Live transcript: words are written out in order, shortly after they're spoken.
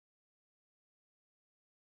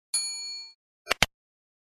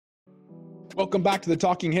Welcome back to the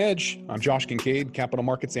Talking Hedge. I'm Josh Kincaid, capital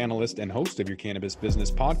markets analyst and host of your Cannabis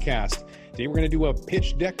Business Podcast. Today we're going to do a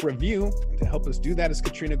pitch deck review. And to help us do that is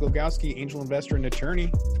Katrina Glogowski, angel investor and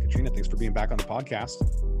attorney. Katrina, thanks for being back on the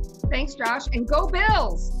podcast. Thanks, Josh, and go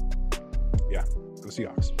Bills! Yeah, go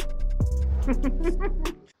Seahawks.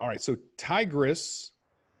 All right, so Tigris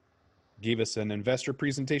gave us an investor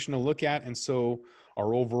presentation to look at, and so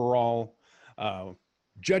our overall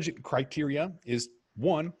judging criteria is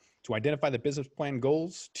 1, to identify the business plan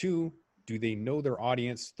goals. 2, do they know their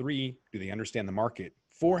audience? 3, do they understand the market?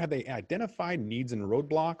 4, have they identified needs and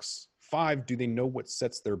roadblocks? 5, do they know what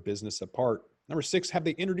sets their business apart? Number 6, have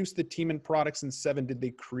they introduced the team and products? And 7, did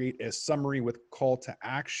they create a summary with call to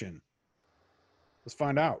action? Let's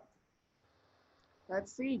find out.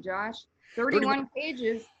 Let's see, Josh. 31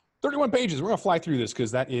 pages. 31 pages. We're going to fly through this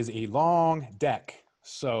because that is a long deck.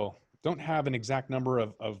 So don't have an exact number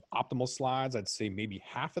of optimal slides. I'd say maybe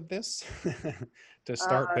half of this to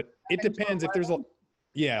start, but it depends if there's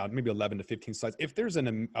maybe 11 to 15 slides. If there's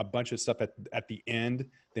a bunch of stuff at the end,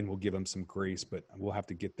 then we'll give them some grace, but we'll have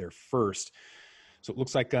to get there first. So it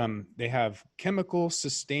looks like they have Chemicals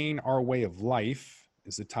Sustain Our Way of Life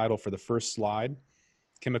is the title for the first slide.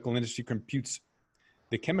 The chemical industry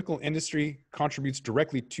contributes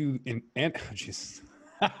directly to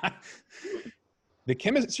The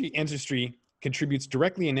chemistry industry contributes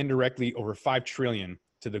directly and indirectly over $5 trillion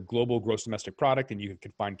to the global gross domestic product, and you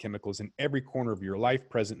can find chemicals in every corner of your life,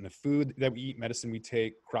 present in the food that we eat, medicine we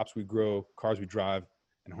take, crops we grow, cars we drive,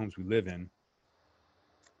 and homes we live in.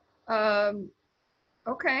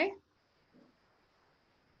 Okay.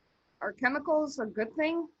 Are chemicals a good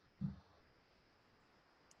thing?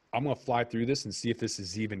 I'm going to fly through this and see if this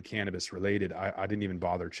is even cannabis related. I didn't even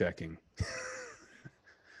bother checking.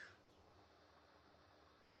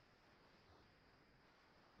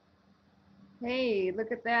 Hey,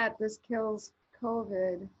 look at that. This kills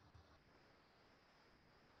COVID.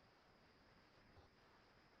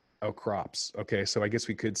 Oh, crops. Okay, so I guess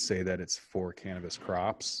we could say that it's for cannabis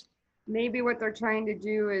crops. Maybe what they're trying to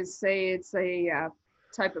do is say it's a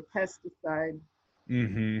type of pesticide.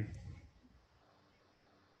 Mm-hmm.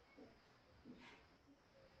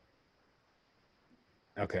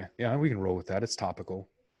 Okay, yeah, we can roll with that. It's topical.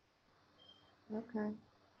 Okay.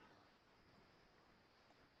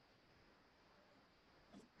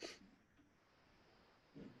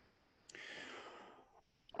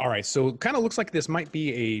 All right, so it kind of looks like this might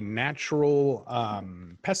be a natural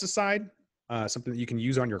pesticide, something that you can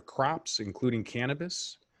use on your crops, including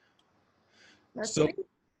cannabis.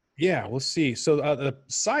 Yeah, we'll see. So the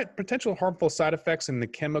potential harmful side effects in the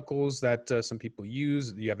chemicals that some people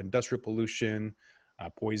use, you have industrial pollution,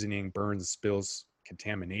 poisoning, burns, spills,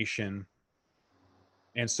 contamination.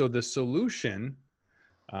 And so the solution,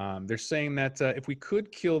 they're saying that if we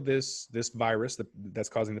could kill this virus that's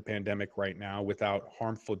causing the pandemic right now without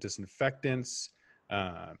harmful disinfectants,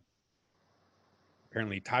 apparently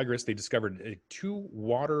Tigris, they discovered a 2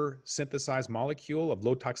 water synthesized molecule of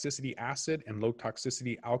low toxicity acid and low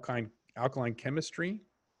toxicity alkaline chemistry.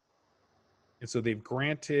 And so they've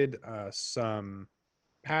granted some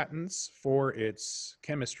patents for its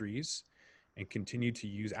chemistries and continue to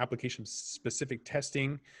use application-specific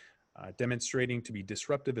testing, demonstrating to be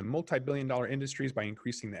disruptive in multi-billion-dollar industries by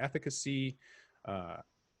increasing the efficacy,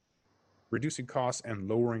 reducing costs, and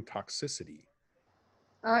lowering toxicity.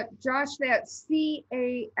 Josh, that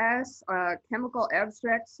CAS, Chemical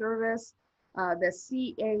Abstract Service,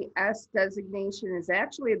 the CAS designation is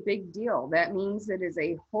actually a big deal. That means it is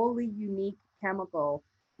a wholly unique chemical.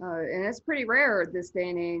 And it's pretty rare at this day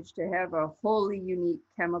and age to have a wholly unique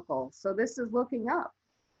chemical. So this is looking up.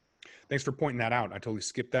 Thanks for pointing that out. I totally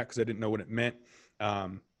skipped that because I didn't know what it meant.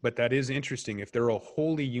 But that is interesting. If they're a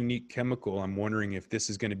wholly unique chemical, I'm wondering if this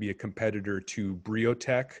is going to be a competitor to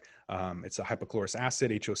Briotech. It's a hypochlorous acid,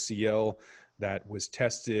 HOCl, that was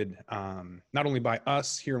tested not only by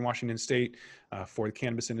us here in Washington State for the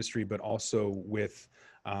cannabis industry, but also with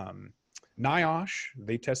NIOSH.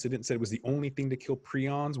 They tested it and said it was the only thing to kill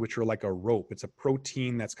prions, which are like a rope. It's a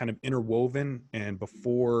protein that's kind of interwoven. And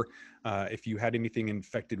before, if you had anything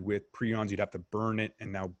infected with prions, you'd have to burn it.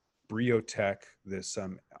 And now Briotech, this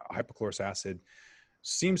hypochlorous acid,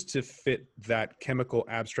 seems to fit that chemical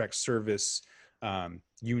abstract service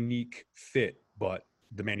unique fit, but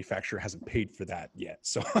the manufacturer hasn't paid for that yet.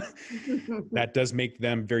 So that does make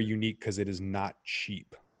them very unique because it is not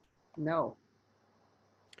cheap. No.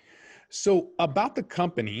 So about the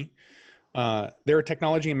company, they're a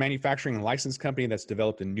technology and manufacturing and license company that's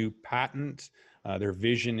developed a new patent. Their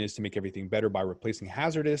vision is to make everything better by replacing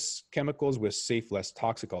hazardous chemicals with safe, less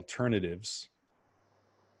toxic alternatives.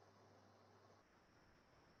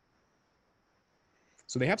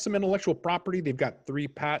 So they have some intellectual property. They've got 3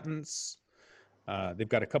 patents. They've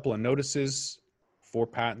got a couple of notices, 4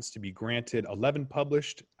 patents to be granted, 11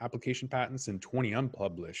 published application patents, and 20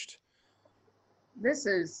 unpublished. This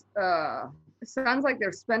is, sounds like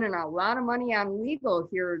they're spending a lot of money on legal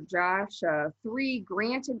here, Josh. 3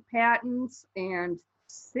 granted patents and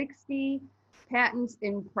 60 patents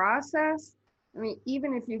in process. I mean,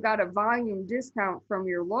 even if you got a volume discount from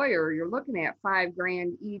your lawyer, you're looking at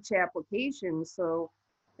 $5,000 each application. So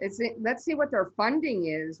let's see what their funding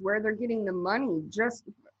is, where they're getting the money. Just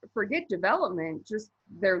forget development, just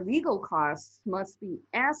their legal costs must be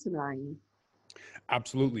asinine.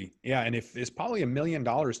 Absolutely. Yeah. And if it's probably $1 million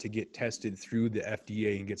to get tested through the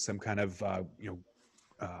FDA and get some kind of,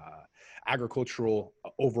 agricultural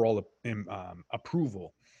overall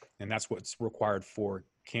approval. And that's what's required for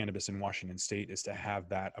cannabis in Washington State, is to have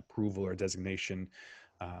that approval or designation.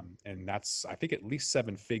 And that's, I think, at least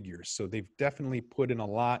 7 figures. So they've definitely put in a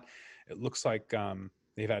lot. It looks like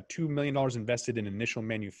they've had $2 million invested in initial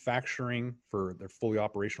manufacturing for their fully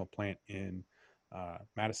operational plant in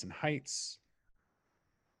Madison Heights.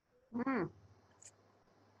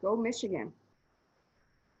 Go Michigan.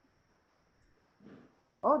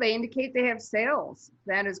 Oh, they indicate they have sales.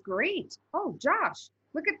 That is great. Oh, Josh,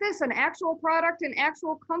 look at this, an actual product, an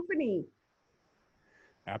actual company.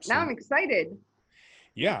 Absolutely. Now I'm excited.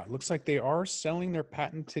 Yeah, looks like they are selling their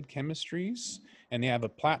patented chemistries, and they have a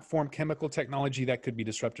platform chemical technology that could be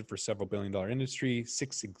disruptive for several billion-dollar industry,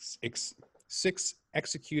 6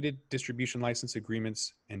 executed distribution license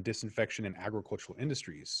agreements, and disinfection and agricultural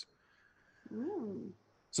industries.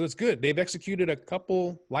 So it's good. They've executed a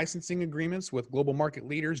couple licensing agreements with global market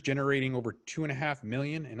leaders, generating over $2.5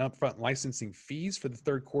 million in upfront licensing fees for the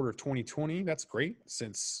third quarter of 2020. That's great,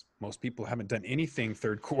 since most people haven't done anything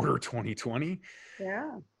third quarter 2020.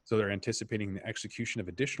 Yeah. So they're anticipating the execution of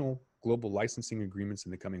additional global licensing agreements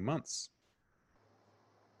in the coming months.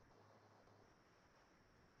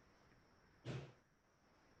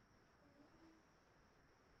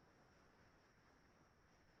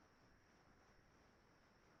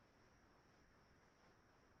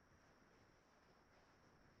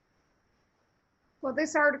 Well,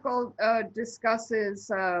 this article discusses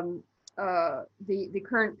the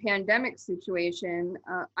current pandemic situation.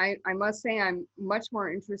 I must say I'm much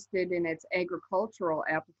more interested in its agricultural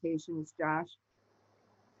applications, Josh.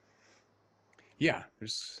 Yeah,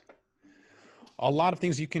 there's a lot of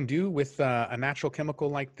things you can do with a natural chemical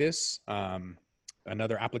like this.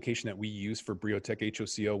 Another application that we used for Briotech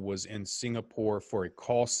HOCO was in Singapore for a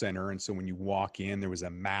call center. And so when you walk in, there was a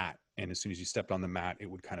mat. And as soon as you stepped on the mat, it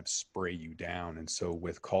would kind of spray you down. And so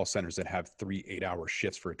with call centers that have 3 8-hour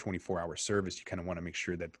shifts for a 24-hour service, you kind of want to make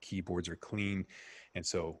sure that the keyboards are clean. And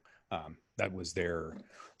so that was their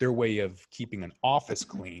way of keeping an office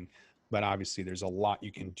clean. But obviously, there's a lot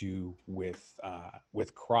you can do with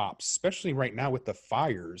crops, especially right now with the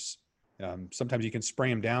fires. Sometimes you can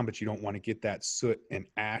spray them down, but you don't want to get that soot and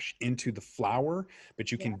ash into the flour,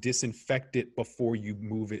 but you can disinfect it before you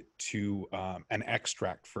move it to an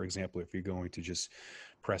extract, for example, if you're going to just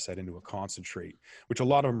press that into a concentrate, which a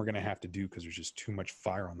lot of them are going to have to do because there's just too much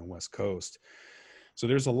fire on the West Coast. So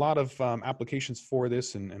there's a lot of applications for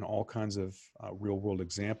this and all kinds of real world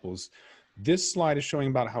examples. This slide is showing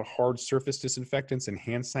about how hard surface disinfectants and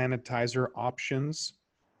hand sanitizer options.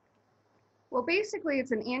 Well, basically,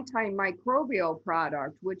 it's an antimicrobial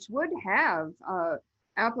product, which would have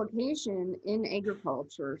application in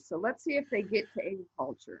agriculture. So let's see if they get to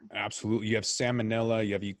agriculture. Absolutely. You have salmonella,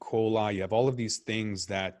 you have E. coli, you have all of these things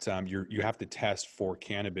that you have to test for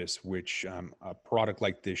cannabis, which a product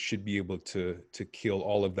like this should be able to kill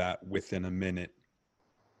all of that within a minute.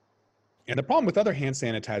 And the problem with other hand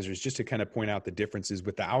sanitizers, just to kind of point out the differences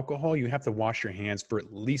with the alcohol, you have to wash your hands for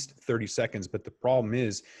at least 30 seconds. But the problem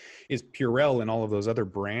is Purell and all of those other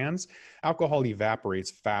brands, alcohol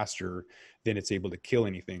evaporates faster than it's able to kill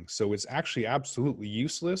anything. So it's actually absolutely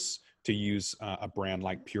useless to use a brand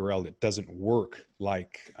like Purell. It doesn't work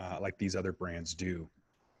like these other brands do.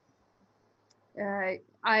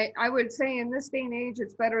 I would say in this day and age,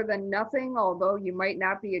 it's better than nothing, although you might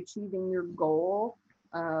not be achieving your goal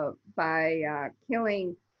by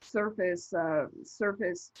killing surface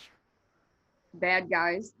bad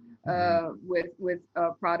guys with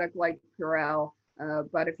a product like Purell.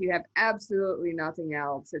 But if you have absolutely nothing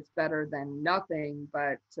else, it's better than nothing.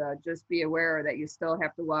 But just be aware that you still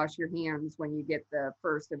have to wash your hands when you get the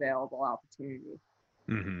first available opportunity.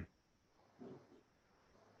 Mm-hmm.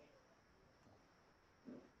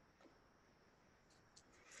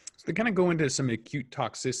 So they kind of go into some acute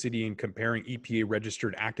toxicity and comparing EPA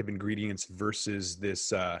registered active ingredients versus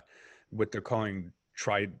this, what they're calling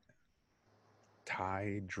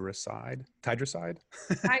Tidricide. Hydrocide.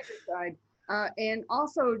 And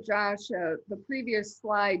also, Josh, the previous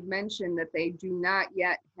slide mentioned that they do not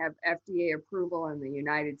yet have FDA approval in the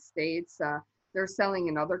United States. They're selling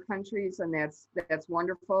in other countries, and that's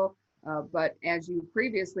wonderful. But as you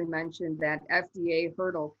previously mentioned, that FDA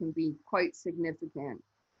hurdle can be quite significant.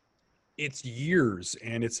 It's years,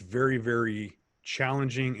 and it's very, very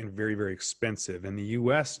challenging and very, very expensive. And the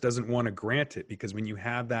US doesn't want to grant it because when you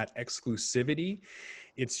have that exclusivity,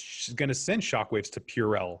 it's going to send shockwaves to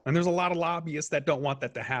Purell. And there's a lot of lobbyists that don't want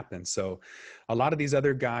that to happen. So a lot of these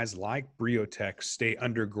other guys like Briotech stay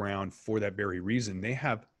underground for that very reason. They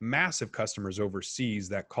have massive customers overseas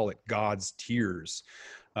that call it God's tears,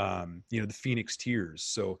 the Phoenix tears.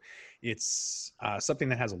 So it's something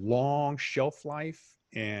that has a long shelf life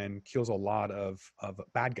and kills a lot of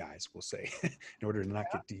bad guys, we'll say, in order to not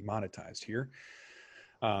get demonetized here.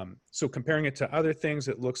 So comparing it to other things,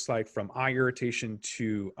 it looks like from eye irritation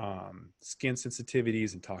to skin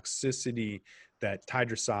sensitivities and toxicity, that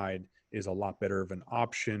Tidricide is a lot better of an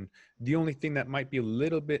option. The only thing that might be a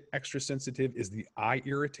little bit extra sensitive is the eye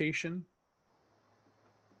irritation.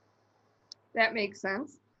 That makes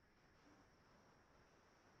sense.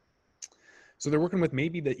 So they're working with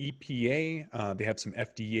maybe the EPA. They have some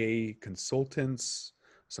FDA consultants,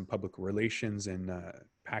 some public relations and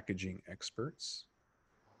packaging experts.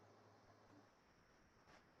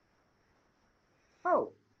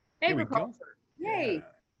 Oh, agriculture. Yay. Yeah.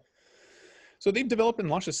 So they've developed and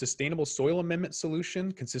launched a sustainable soil amendment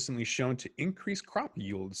solution consistently shown to increase crop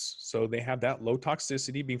yields. So they have that low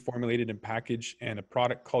toxicity being formulated and packaged, and a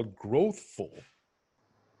product called Growthful.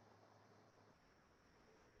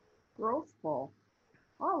 Growthful.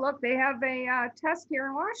 Oh, look, they have a test here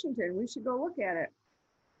in Washington. We should go look at it.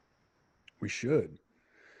 We should.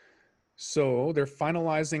 So they're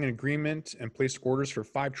finalizing an agreement and placed orders for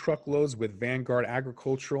 5 truckloads with Vanguard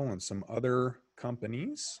Agricultural and some other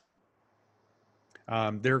companies.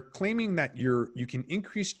 They're claiming that you can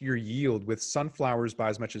increase your yield with sunflowers by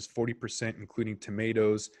as much as 40%, including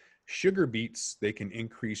tomatoes. Sugar beets, they can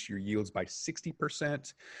increase your yields by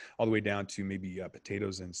 60%, all the way down to maybe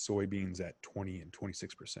potatoes and soybeans at 20 and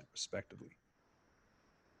 26% respectively.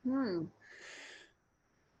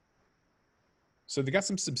 So they got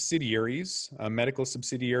some subsidiaries, a medical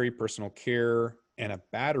subsidiary, personal care, and a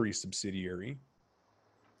battery subsidiary.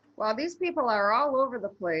 Well, these people are all over the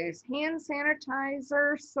place. Hand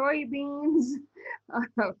sanitizer, soybeans,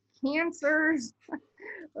 cancers,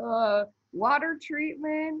 water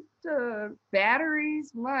treatment,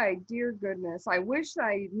 batteries. My dear goodness. I wish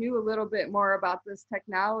I knew a little bit more about this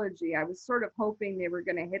technology. I was sort of hoping they were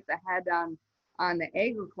going to hit the head on the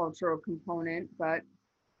agricultural component, but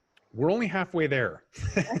we're only halfway there.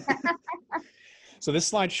 So this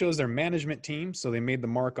slide shows their management team. So they made the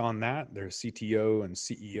mark on that. Their CTO and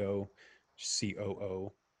CEO,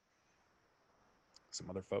 COO, some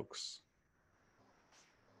other folks.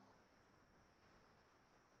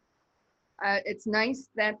 It's nice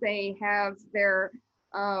that they have their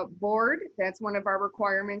board. That's one of our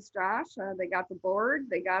requirements, Josh. They got the board.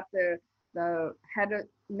 They got the head of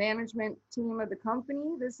management team of the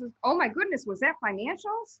company. This is, oh my goodness, was that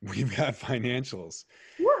financials? We've got financials.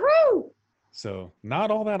 Woohoo! So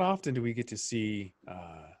not all that often do we get to see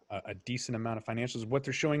a decent amount of financials. What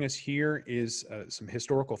they're showing us here is some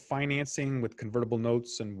historical financing with convertible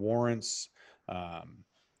notes and warrants,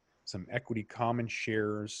 some equity common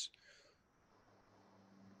shares.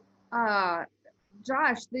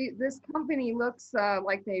 Josh, this company looks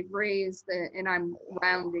like they've raised, and I'm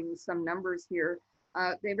rounding some numbers here,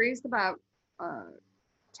 they raised about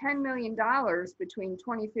 $10 million between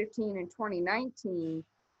 2015 and 2019.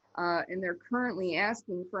 And they're currently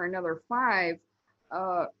asking for another 5.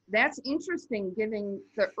 That's interesting, given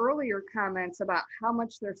the earlier comments about how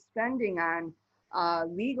much they're spending on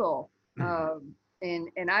legal.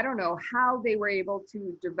 And I don't know how they were able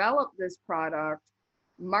to develop this product,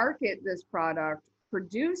 market this product,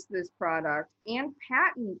 produce this product, and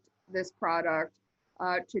patent this product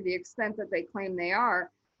to the extent that they claim they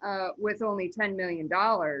are, with only $10 million.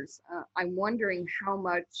 I'm wondering how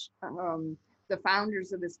much the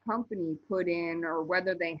founders of this company put in, or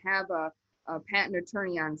whether they have a patent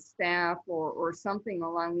attorney on staff or something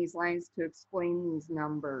along these lines to explain these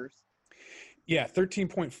numbers. Yeah,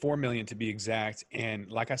 13.4 million to be exact. And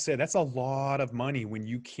like I said, that's a lot of money when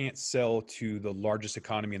you can't sell to the largest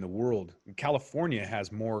economy in the world. California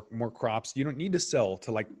has more crops. You don't need to sell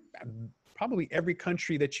to, like, probably every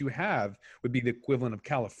country that you have would be the equivalent of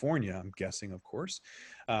California, I'm guessing, of course.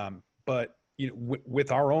 But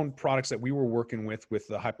with our own products that we were working with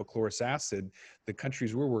the hypochlorous acid, the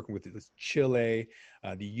countries we're working with is Chile,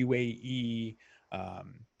 the UAE,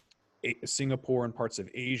 um, Singapore and parts of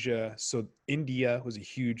Asia. So India was a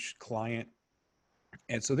huge client.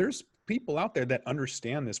 And so there's people out there that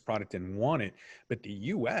understand this product and want it, but the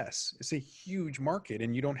US is a huge market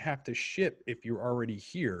and you don't have to ship if you're already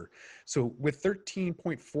here. So with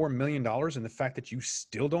 $13.4 million and the fact that you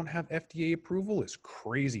still don't have FDA approval is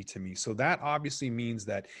crazy to me. So that obviously means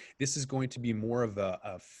that this is going to be more of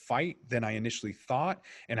a fight than I initially thought.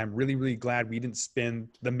 And I'm really, really glad we didn't spend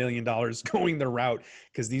the $1 million going the route,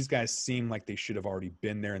 because these guys seem like they should have already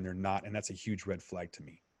been there and they're not. And that's a huge red flag to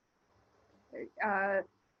me.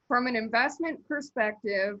 From an investment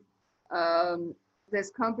perspective, this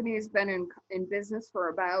company has been in business for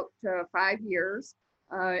about 5 years.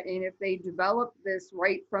 And if they developed this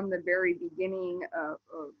right from the very beginning,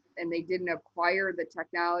 and they didn't acquire the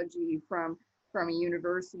technology from a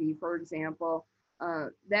university, for example,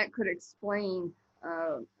 that could explain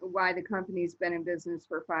why the company's been in business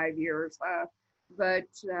for 5 years. But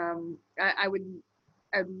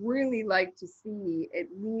I'd really like to see at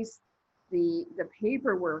least the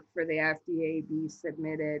paperwork for the FDA be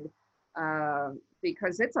submitted,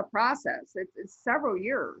 because it's a process. It's several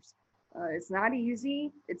years. It's not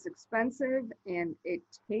easy, it's expensive, and it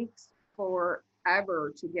takes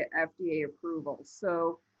forever to get FDA approval.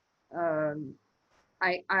 So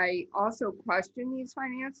I also question these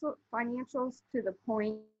financials to the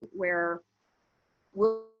point where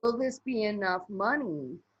will this be enough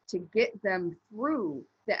money to get them through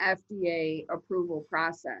the FDA approval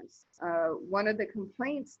process? One of the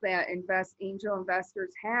complaints that angel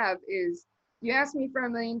investors have is, you asked me for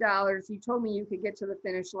 $1 million, you told me you could get to the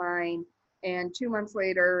finish line, and 2 months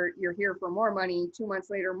later, you're here for more money, 2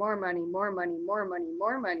 months later, more money, more money, more money,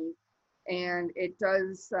 more money. And it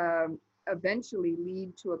does eventually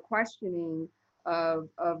lead to a questioning of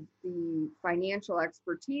the financial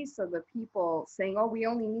expertise of the people saying, oh, we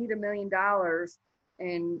only need $1 million,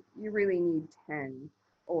 and you really need 10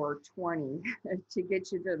 or 20 to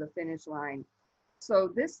get you to the finish line. So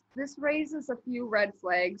this raises a few red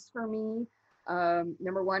flags for me.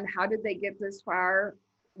 Number one, how did they get this far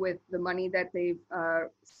with the money that they've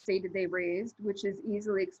stated they raised, which is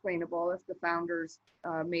easily explainable if the founders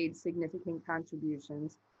made significant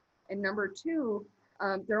contributions. And number two,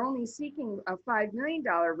 they're only seeking a $5 million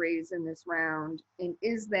raise in this round. And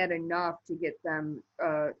is that enough to get them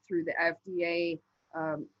through the FDA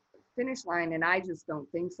finish line? And I just don't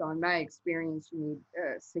think so. In my experience, you need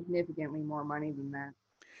significantly more money than that.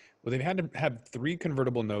 Well, they've had to have 3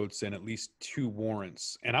 convertible notes and at least 2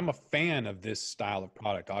 warrants. And I'm a fan of this style of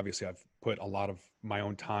product. Obviously, I've put a lot of my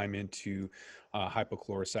own time into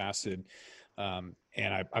hypochlorous acid, and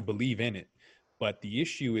I believe in it. But the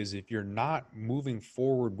issue is, if you're not moving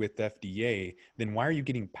forward with FDA, then why are you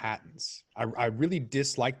getting patents? I really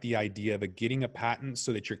dislike the idea of getting a patent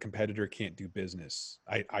so that your competitor can't do business.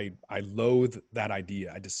 I loathe that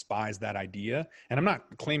idea. I despise that idea. And I'm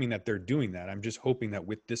not claiming that they're doing that. I'm just hoping that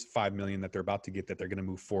with this 5 million that they're about to get, that they're going to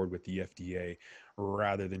move forward with the FDA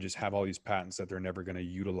rather than just have all these patents that they're never going to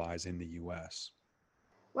utilize in the US.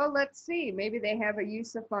 Well, let's see. Maybe they have a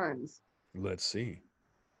use of funds. Let's see.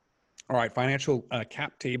 All right, financial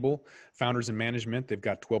cap table, founders and management, they've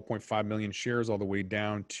got 12.5 million shares all the way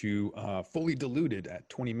down to fully diluted at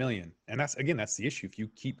 20 million. And that's the issue. If you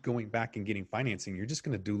keep going back and getting financing, you're just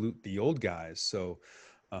going to dilute the old guys. So,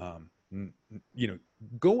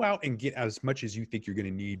 go out and get as much as you think you're going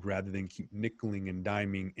to need rather than keep nickeling and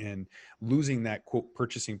diming and losing that, quote,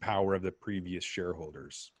 purchasing power of the previous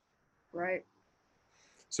shareholders. Right.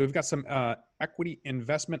 So we've got some equity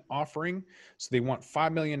investment offering. So they want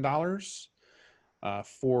 $5 million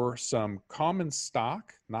for some common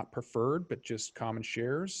stock, not preferred, but just common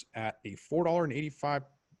shares at a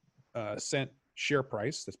 $4.85 share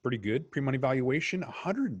price. That's pretty good. Pre-money valuation,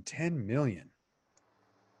 $110 million.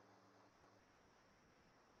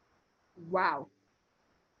 Wow.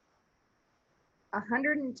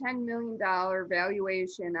 $110 million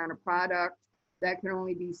valuation on a product that can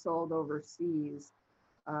only be sold overseas.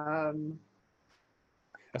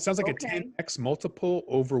 That sounds like a 10x multiple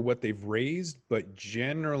over what they've raised, but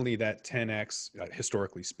generally that 10x,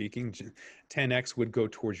 historically speaking, 10x would go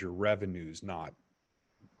towards your revenues, not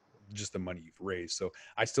just the money you've raised. So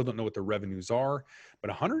I still don't know what the revenues are, but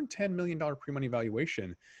 $110 million pre-money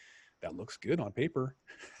valuation, that looks good on paper.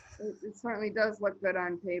 It certainly does look good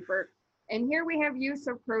on paper. And here we have use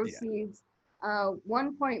of proceeds,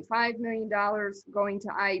 $1.5 million going to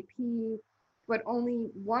IP, but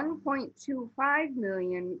only $1.25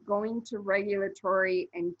 million going to regulatory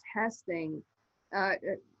and testing.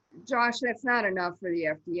 Josh, that's not enough for the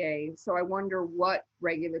FDA. So I wonder what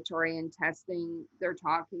regulatory and testing they're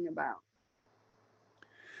talking about.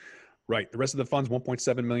 Right. The rest of the funds,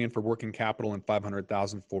 1.7 million for working capital and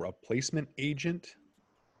 500,000 for a placement agent.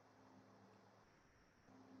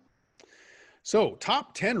 So,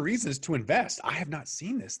 top 10 reasons to invest. I have not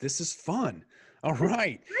seen this. This is fun. All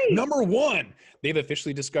right. Great. Number 1, they've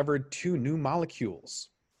officially discovered 2 new molecules.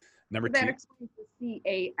 Number So that 2. explains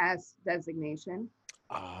the CAS designation.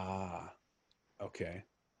 Ah, okay.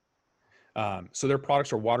 So their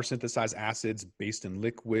products are water synthesized acids based in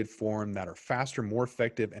liquid form that are faster, more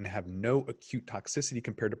effective, and have no acute toxicity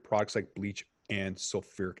compared to products like bleach and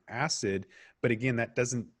sulfuric acid. But again, that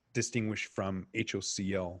doesn't distinguish from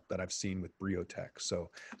HOCl that I've seen with Briotech. So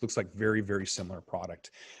it looks like very, very similar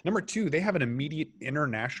product. Number 2, they have an immediate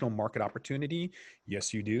international market opportunity.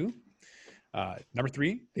 Yes, you do. Number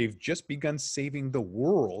 3, they've just begun saving the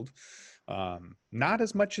world. Not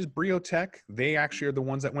as much as Briotech. They actually are the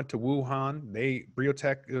ones that went to Wuhan.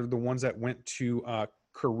 Briotech are the ones that went to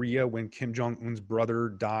Korea when Kim Jong-un's brother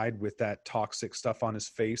died with that toxic stuff on his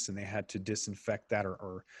face, and they had to disinfect that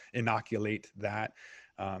or inoculate that.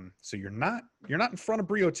 So you're not in front of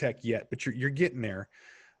Briotech yet, but you're getting there.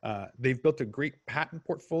 They've built a great patent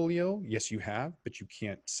portfolio. Yes, you have, but you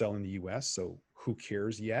can't sell in the US, so who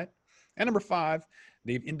cares yet? And number 5,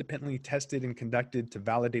 they've independently tested and conducted to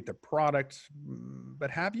validate the product.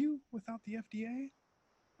 But have you without the FDA?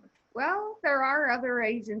 Well, there are other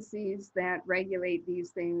agencies that regulate these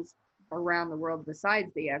things around the world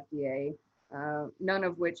besides the FDA, none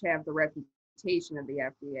of which have the reputation of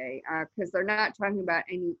the FDA, because they're not talking about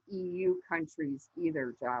any EU countries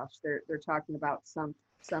either, Josh. They're talking about some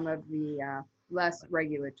of the less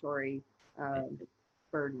regulatory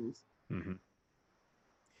burdens. Mm-hmm.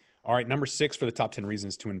 All right, number 6 for the top 10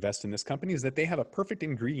 reasons to invest in this company is that they have a perfect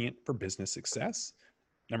ingredient for business success.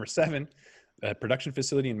 Number 7, production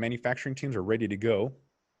facility and manufacturing teams are ready to go.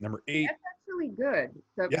 Number 8. That's actually good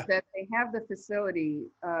that they have the facility,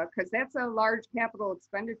 because that's a large capital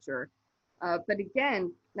expenditure. But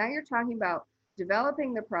again, now you're talking about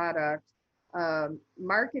developing the product,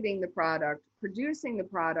 marketing the product, producing the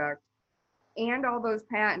product, and all those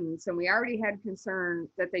patents. And we already had concern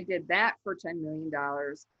that they did that for $10 million.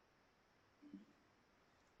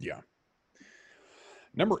 Yeah.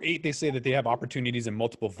 Number 8, they say that they have opportunities in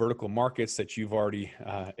multiple vertical markets that you've already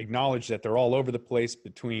acknowledged that they're all over the place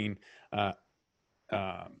between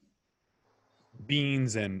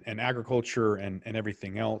beans and agriculture and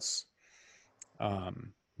everything else.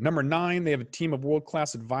 Number 9, they have a team of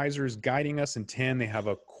world-class advisors guiding us. And 10, they have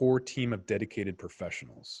a core team of dedicated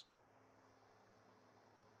professionals.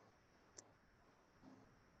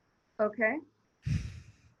 Okay.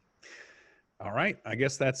 All right, I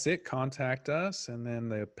guess that's it. Contact us, and then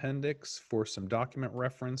the appendix for some document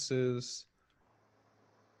references,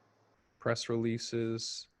 press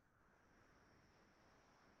releases.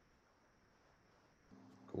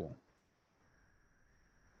 Cool.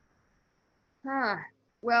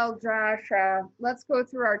 Well, Josh, let's go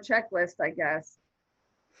through our checklist, I guess.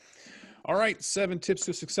 All right, 7 tips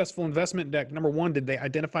to a successful investment deck. Number 1, did they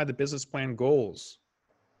identify the business plan goals?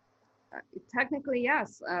 Technically,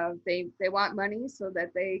 yes. They want money so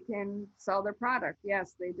that they can sell their product.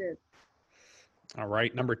 Yes, they did. All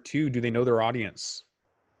right. Number 2, do they know their audience?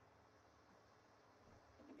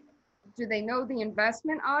 Do they know the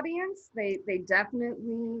investment audience? They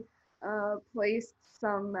definitely placed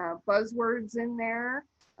some buzzwords in there.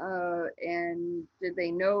 And did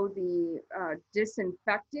they know the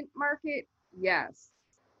disinfectant market? Yes.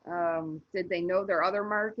 Did they know their other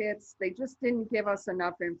markets? They just didn't give us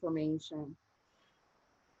enough information.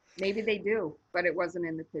 Maybe they do, but it wasn't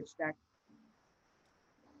in the pitch deck.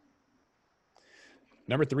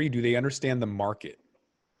 Number 3, do they understand the market?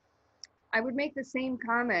 I would make the same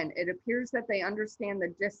comment. It appears that they understand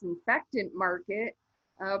the disinfectant market,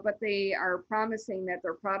 but they are promising that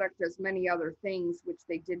their product does many other things, which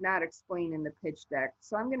they did not explain in the pitch deck.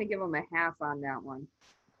 So I'm going to give them a half on that one.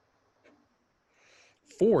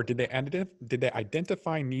 4, did they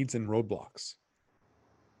identify needs and roadblocks?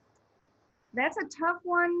 That's a tough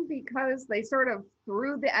one because they sort of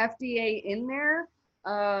threw the FDA in there,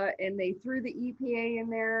 and they threw the EPA in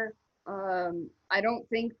there. I don't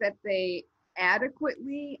think that they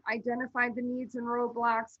adequately identified the needs and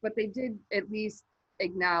roadblocks, but they did at least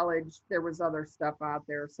acknowledge there was other stuff out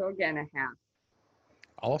there. So again, a half.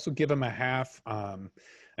 I'll also give them a half. I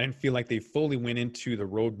didn't feel like they fully went into the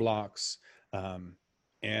roadblocks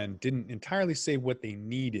and didn't entirely say what they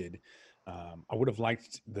needed. I would have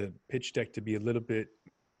liked the pitch deck to be a little bit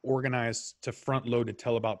organized to front load and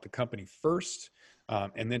tell about the company first,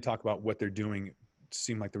 and then talk about what they're doing. It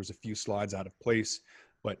seemed like there was a few slides out of place,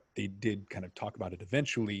 but they did kind of talk about it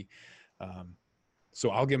eventually.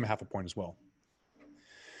 So I'll give them half a point as well.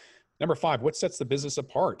 Number 5, what sets the business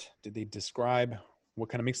apart? Did they describe what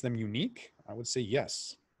kind of makes them unique? I would say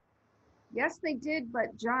yes. Yes, they did,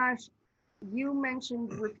 but Josh, you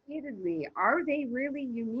mentioned repeatedly, are they really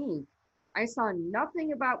unique? I saw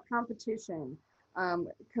nothing about competition.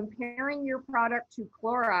 Comparing your product to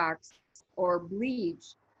Clorox or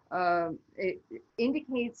bleach, it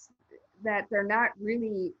indicates that they're not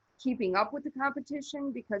really keeping up with the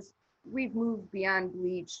competition because we've moved beyond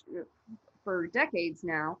bleach for decades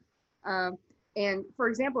now. And for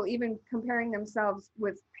example, even comparing themselves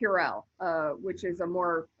with Purell, which is a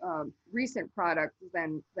more recent product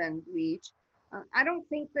than bleach, I don't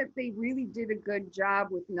think that they really did a good job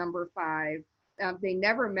with number 5. They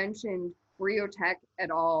never mentioned Briotech at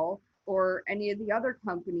all, or any of the other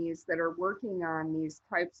companies that are working on these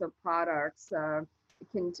types of products.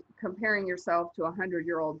 Comparing yourself to a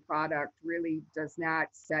 100-year-old product really does not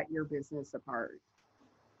set your business apart.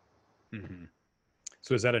 Mm-hmm.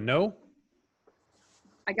 So is that a no?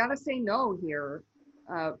 I gotta say no here,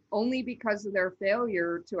 only because of their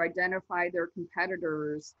failure to identify their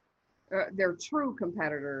competitors, their true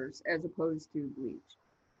competitors, as opposed to bleach.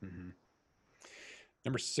 Mm-hmm.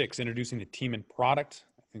 Number 6, introducing the team and product.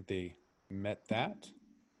 I think they met that.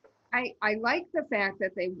 I like the fact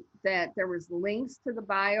that there was links to the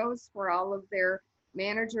bios for all of their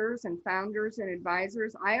managers and founders and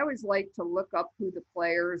advisors. I always like to look up who the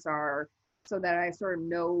players are so that I sort of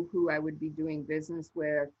know who I would be doing business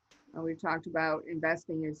with. We've talked about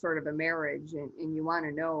investing in sort of a marriage, and you want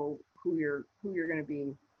to know who you're going to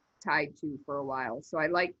be tied to for a while. So I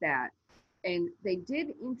like that. And they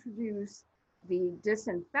did introduce the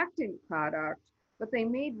disinfectant product, but they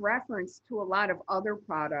made reference to a lot of other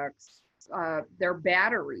products. Their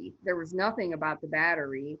battery, there was nothing about the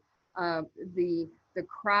battery. The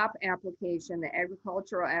crop application, the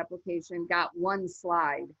agricultural application got one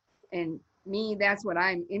slide. And me, that's what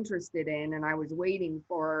I'm interested in, and I was waiting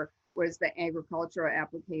for was the agricultural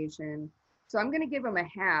application. So I'm going to give them a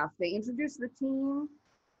half. They introduced the team,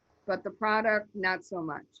 but the product, not so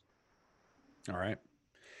much. All right.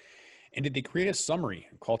 And did they create a summary,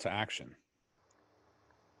 call to action?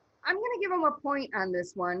 I'm going to give them a point on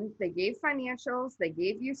this one. They gave financials, they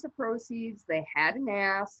gave use of proceeds, they had an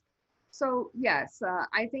ask. So yes,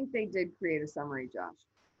 I think they did create a summary, Josh.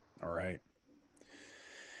 All right.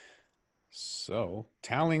 So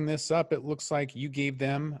tallying this up, it looks like you gave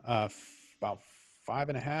them about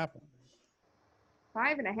 5.5.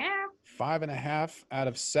 5.5. 5.5 out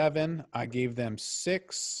of 7. I gave them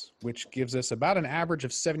 6, which gives us about an average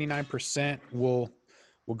of 79%. We'll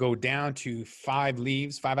go down to 5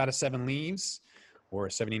 out of 7 leaves, or a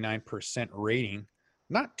 79% rating.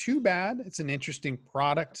 Not too bad. It's an interesting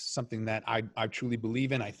product, something that I truly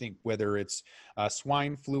believe in. I think whether it's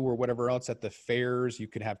swine flu or whatever else at the fairs, you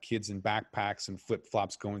could have kids in backpacks and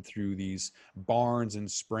flip-flops going through these barns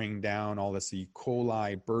and spraying down all this E.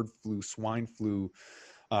 coli, bird flu, swine flu,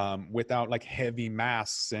 without like heavy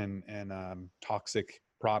masks and toxic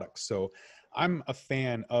products. So I'm a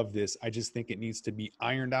fan of this. I just think it needs to be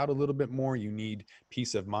ironed out a little bit more. You need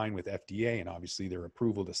peace of mind with FDA and obviously their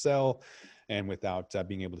approval to sell. And without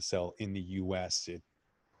being able to sell in the US,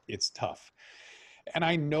 it's tough. And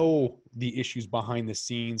I know the issues behind the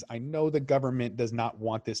scenes. I know the government does not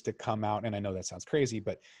want this to come out. And I know that sounds crazy,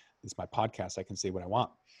 but it's my podcast. I can say what I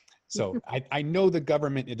want. So I know the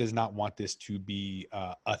government, it does not want this to be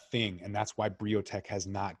a thing. And that's why Briotech has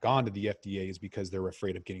not gone to the FDA, is because they're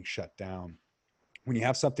afraid of getting shut down. When you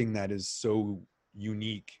have something that is so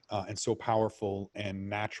unique and so powerful and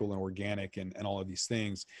natural and organic and all of these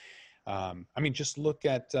things, I mean, just look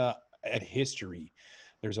at history.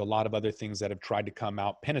 There's a lot of other things that have tried to come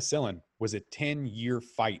out. Penicillin was a 10-year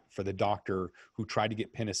fight for the doctor who tried to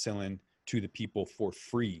get penicillin to the people for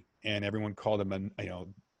free. And everyone called him,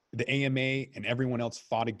 the AMA and everyone else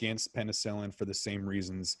fought against penicillin for the same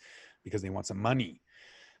reasons, because they want some money.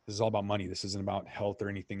 This is all about money. This isn't about health or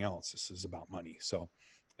anything else. This is about money. So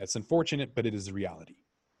that's unfortunate, but it is the reality.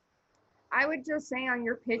 I would just say on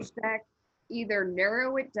your pitch deck, either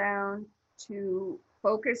narrow it down to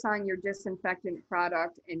focus on your disinfectant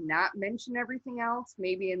product and not mention everything else,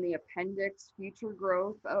 maybe in the appendix, future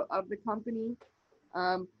growth of the company,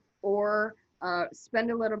 or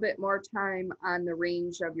spend a little bit more time on the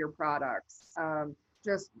range of your products.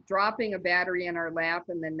 Just dropping a battery in our lap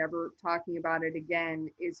and then never talking about it again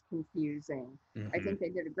is confusing. Mm-hmm. I think they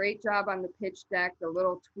did a great job on the pitch deck, the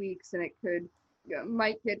little tweaks, and it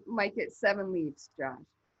might get 7 leaves, Josh.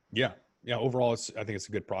 Yeah. Overall, I think it's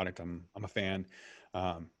a good product. I'm a fan.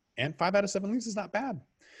 And 5 out of 7 leaves is not bad.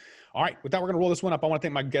 All right. With that, we're going to roll this one up. I want to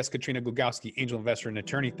thank my guest, Katrina Glogowski, angel investor and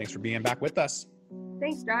attorney. Thanks for being back with us.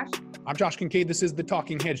 Thanks, Josh. I'm Josh Kincaid. This is The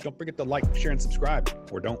Talking Hedge. Don't forget to like, share, and subscribe,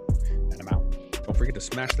 or don't, and I'm out. Don't forget to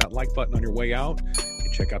smash that like button on your way out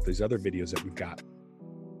and check out these other videos that we've got.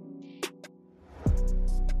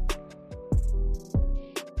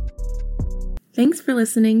 Thanks for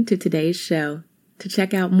listening to today's show. To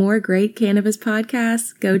check out more great cannabis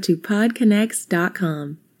podcasts, go to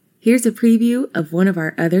podconnects.com. Here's a preview of one of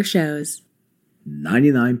our other shows.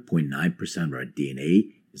 99.9% of our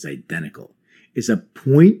DNA is identical. It's a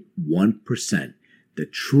 0.1%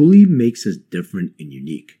 that truly makes us different and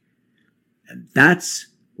unique. And that's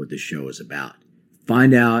what the show is about.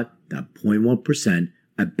 Find out that 0.1%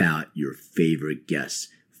 about your favorite guests.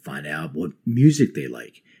 Find out what music they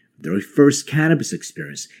like, their first cannabis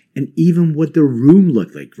experience, and even what their room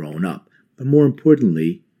looked like growing up. But more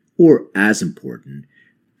importantly, or as important,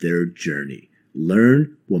 their journey.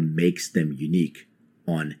 Learn what makes them unique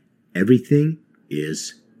on Everything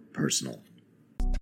is Personal.